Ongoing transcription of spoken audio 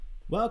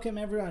Welcome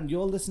everyone,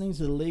 you're listening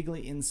to the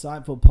Legally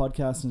Insightful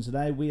podcast, and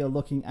today we are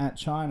looking at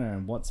China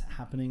and what's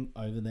happening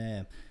over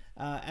there.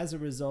 As a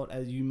result,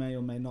 as you may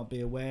or may not be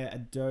aware,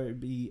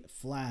 Adobe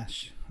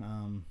Flash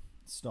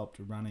stopped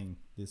running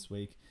this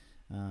week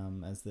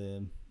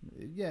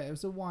it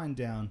was a wind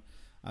down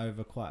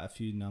over quite a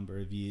few number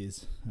of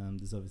years.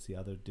 There's obviously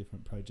other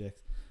different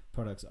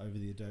products over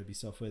the Adobe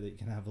software that you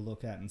can have a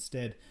look at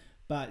instead.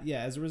 But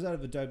yeah, as a result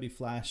of Adobe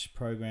Flash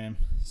program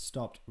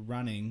stopped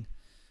running,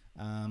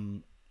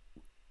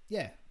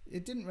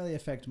 it didn't really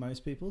affect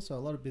most people. So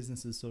a lot of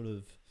businesses sort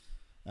of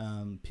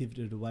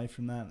pivoted away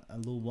from that a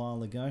little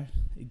while ago.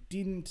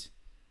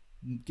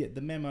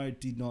 The memo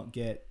did not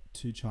get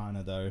to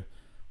China though,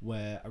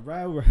 where a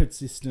railroad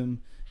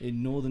system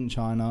in northern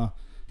China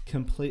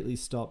completely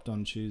stopped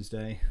on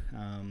Tuesday,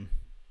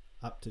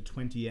 up to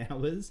 20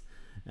 hours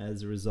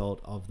as a result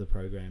of the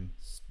program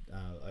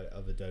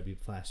of Adobe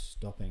Flash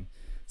stopping.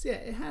 So yeah,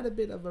 it had a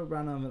bit of a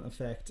run-on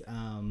effect.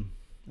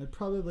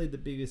 Probably the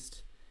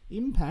biggest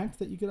impact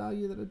that you could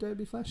argue that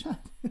Adobe Flash had.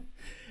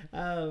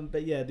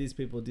 But yeah, these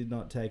people did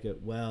not take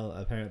it well.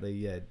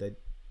 Apparently, they,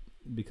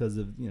 because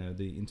of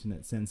the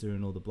internet censor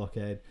and all the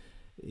blockade,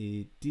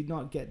 it did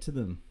not get to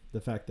them, the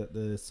fact that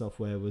the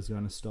software was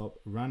going to stop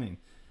running.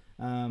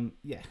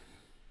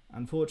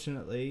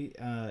 Unfortunately,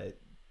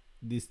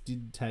 this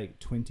did take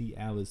 20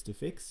 hours to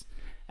fix.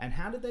 And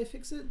how did they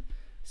fix it?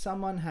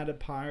 Someone had a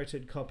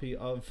pirated copy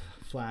of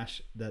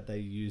Flash that they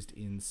used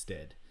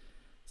instead.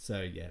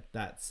 So yeah,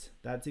 that's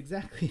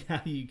exactly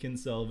how you can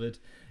solve it,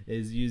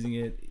 is using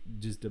it,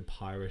 just a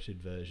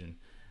pirated version.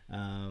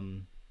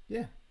 The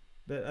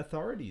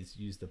authorities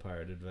use the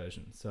pirated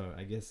version, so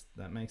I guess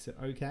that makes it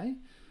okay.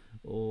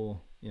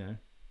 Or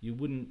you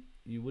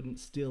wouldn't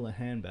steal a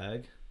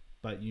handbag,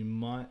 but you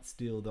might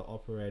steal the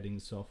operating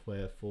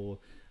software for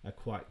a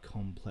quite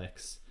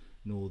complex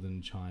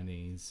northern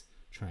Chinese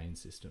train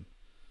system.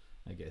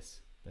 I guess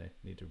they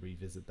need to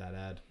revisit that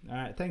ad. All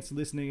right, thanks for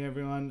listening,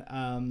 everyone.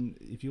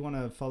 If you want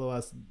to follow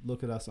us,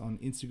 look at us on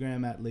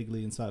Instagram at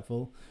Legally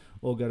Insightful,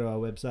 or go to our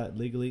website,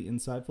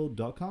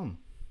 legallyinsightful.com.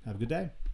 Have a good day.